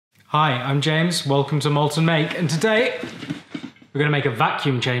Hi, I'm James, welcome to Molten Make, and today we're going to make a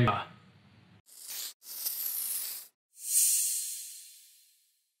vacuum chamber.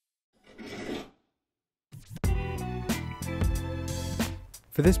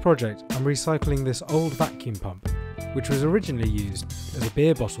 For this project, I'm recycling this old vacuum pump, which was originally used as a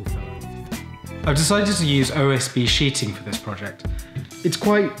beer bottle filler. I've decided to use OSB sheeting for this project. It's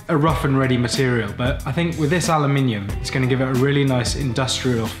quite a rough and ready material, but I think with this aluminium, it's going to give it a really nice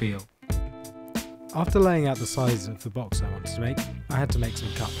industrial feel. After laying out the size of the box I wanted to make, I had to make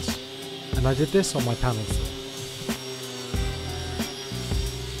some cuts. And I did this on my panel saw.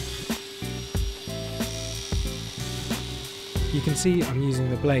 You can see I'm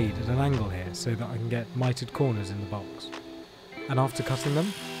using the blade at an angle here so that I can get mitered corners in the box. And after cutting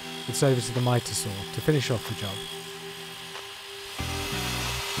them, it's over to the miter saw to finish off the job.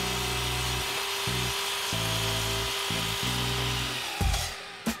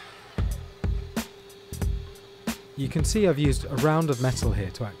 You can see I've used a round of metal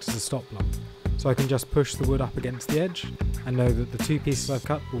here to act as a stop block, so I can just push the wood up against the edge and know that the two pieces I've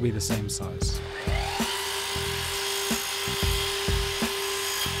cut will be the same size.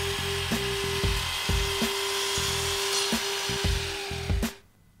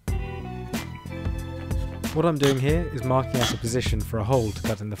 What I'm doing here is marking out a position for a hole to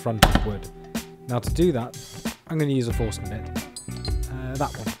cut in the front of the wood. Now to do that, I'm going to use a Forstner bit.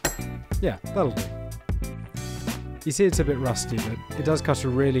 That one. Yeah, that'll do. You see it's a bit rusty, but it does cut a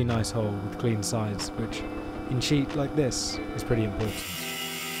really nice hole with clean sides, which in sheet like this is pretty important.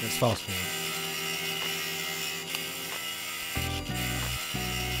 Let's fast forward.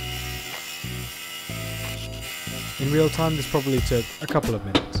 In real time this probably took a couple of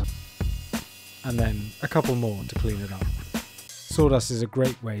minutes, and then a couple more to clean it up. Sawdust is a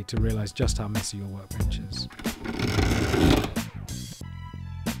great way to realise just how messy your workbench is.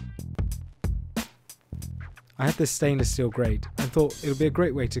 I had this stainless steel grate and thought it would be a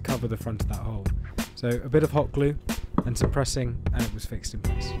great way to cover the front of that hole. So a bit of hot glue and some pressing and it was fixed in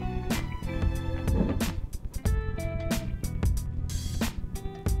place.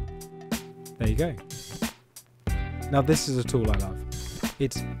 There you go. Now this is a tool I love.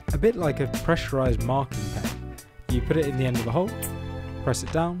 It's a bit like a pressurised marking pen. You put it in the end of the hole, press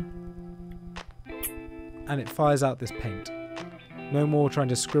it down, and it fires out this paint. No more trying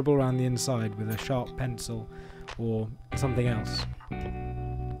to scribble around the inside with a sharp pencil or something else.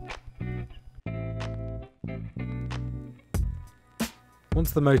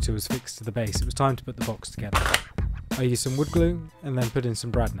 Once the motor was fixed to the base, it was time to put the box together. I used some wood glue and then put in some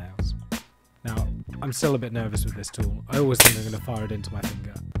brad nails. Now, I'm still a bit nervous with this tool. I always think I'm going to fire it into my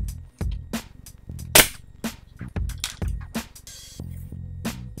finger.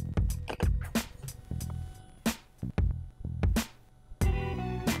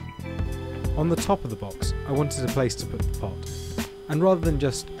 On the top of the box, I wanted a place to put the pot, and rather than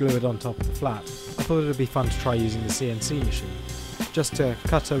just glue it on top of the flat, I thought it would be fun to try using the CNC machine, just to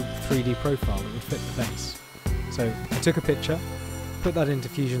cut a 3D profile that would fit the base. So I took a picture, put that into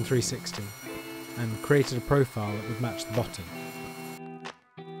Fusion 360, and created a profile that would match the bottom.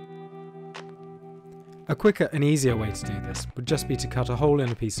 A quicker and easier way to do this would just be to cut a hole in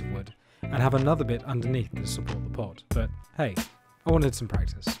a piece of wood, and have another bit underneath to support the pot, but hey, I wanted some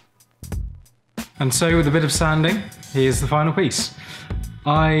practice. And so with a bit of sanding, here's the final piece.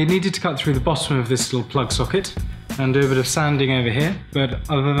 I needed to cut through the bottom of this little plug socket and do a bit of sanding over here, but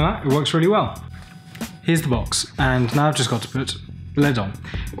other than that, it works really well. Here's the box, and now I've just got to put the lid on.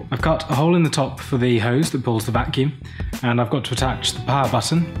 I've cut a hole in the top for the hose that pulls the vacuum, and I've got to attach the power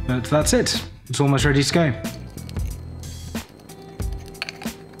button, but that's it. It's almost ready to go.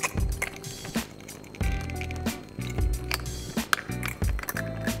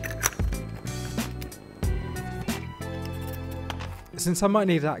 Since I might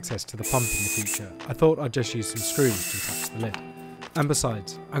need access to the pump in the future, I thought I'd just use some screws to attach the lid. And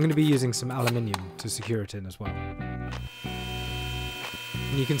besides, I'm going to be using some aluminium to secure it in as well.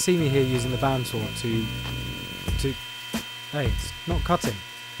 And you can see me here using the bandsaw to... Hey, it's not cutting.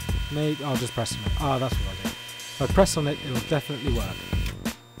 Maybe I'll just press on it. Ah, that's what I do. If I press on it, it'll definitely work.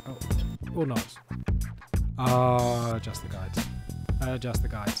 Oh, or not. Ah, adjust the guides. Adjust the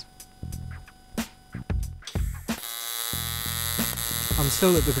guides. I'm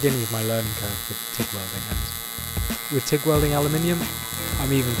still at the beginning of my learning curve with TIG welding, and with TIG welding aluminium,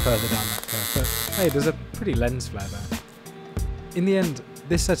 I'm even further down that curve, but hey, there's a pretty lens flare there. In the end,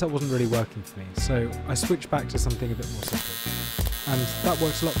 this setup wasn't really working for me, so I switched back to something a bit more simple, and that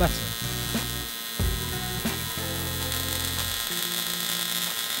works a lot better.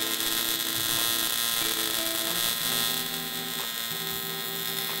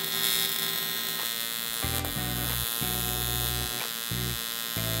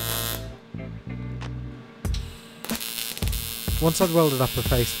 Once I'd welded up a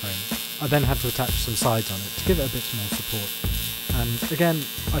face frame, I then had to attach some sides on it to give it a bit more support. And again,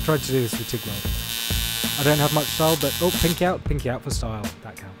 I tried to do this with TIG welding. I don't have much style, but oh, pinky out for style,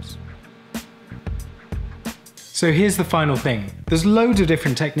 that counts. So here's the final thing. There's loads of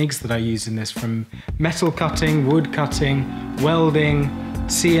different techniques that I use in this, from metal cutting, wood cutting, welding,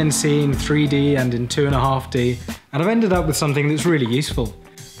 CNC in 3D and in 2.5D, and I've ended up with something that's really useful.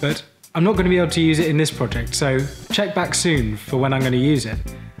 But I'm not going to be able to use it in this project, so check back soon for when I'm going to use it.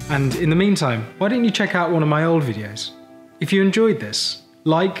 And in the meantime, why don't you check out one of my old videos? If you enjoyed this,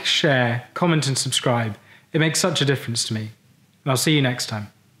 like, share, comment and subscribe. It makes such a difference to me. And I'll see you next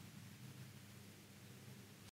time.